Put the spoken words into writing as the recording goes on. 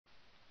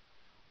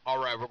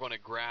Alright, we're going to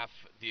graph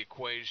the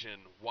equation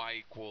y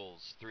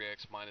equals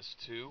 3x minus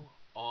 2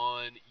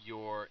 on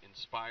your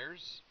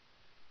Nspires.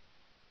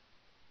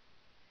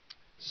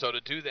 So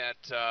to do that,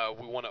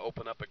 we want to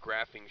open up a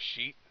graphing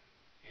sheet,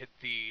 hit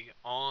the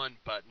on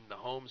button, the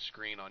home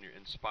screen on your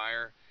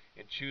Nspire,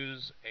 and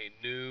choose a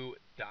new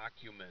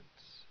document.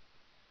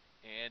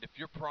 And if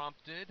you're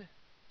prompted,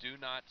 do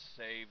not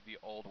save the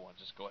old one.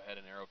 Just go ahead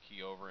and arrow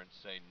key over and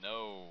say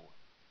no.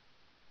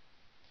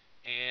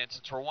 And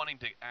since we're wanting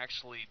to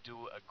actually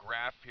do a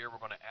graph here, we're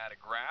going to add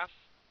a graph.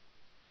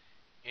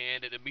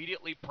 And it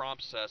immediately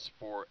prompts us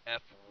for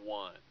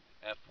F1.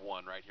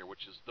 F1 right here,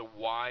 which is the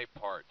y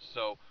part.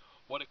 So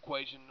what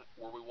equation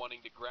were we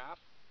wanting to graph?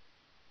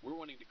 We're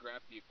wanting to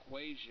graph the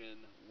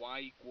equation y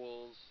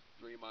equals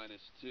 3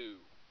 minus 2.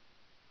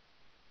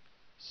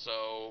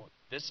 So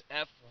this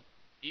F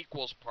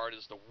equals part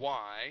is the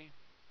y.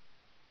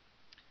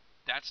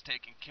 That's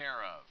taken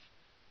care of.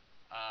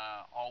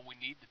 All we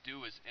need to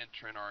do is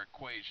enter in our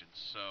equation.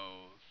 So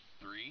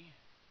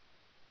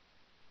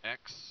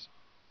 3x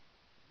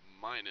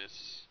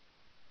minus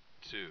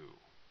 2.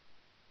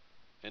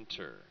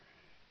 Enter.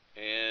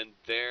 And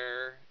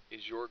there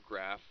is your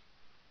graph,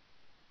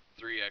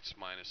 3x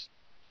minus.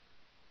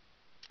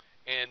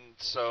 And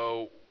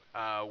so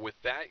with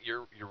that,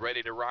 you're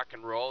ready to rock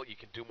and roll. You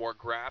can do more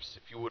graphs.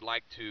 If you would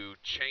like to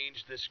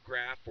change this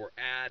graph or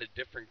add a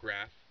different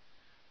graph,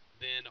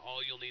 then all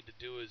you'll need to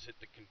do is hit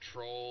the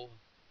Control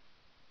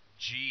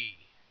G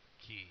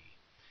key.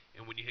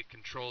 And when you hit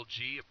Control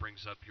G, it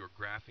brings up your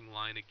graphing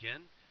line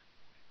again.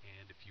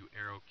 And if you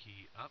arrow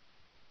key up,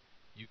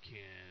 you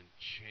can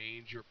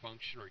change your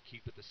function or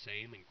keep it the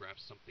same and graph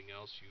something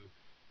else.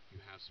 You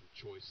have some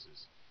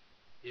choices.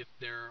 If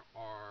there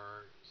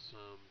are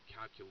some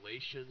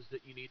calculations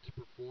that you need to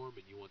perform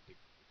and you want the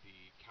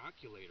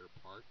calculator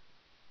part,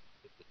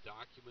 hit the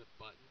document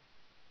button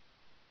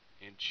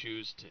and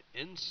choose to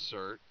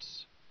insert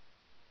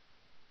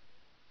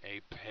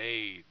a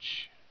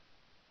page.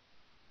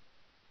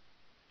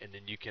 And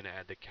then you can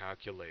add the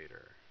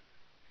calculator.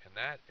 And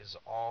that is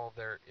all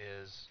there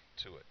is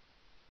to it.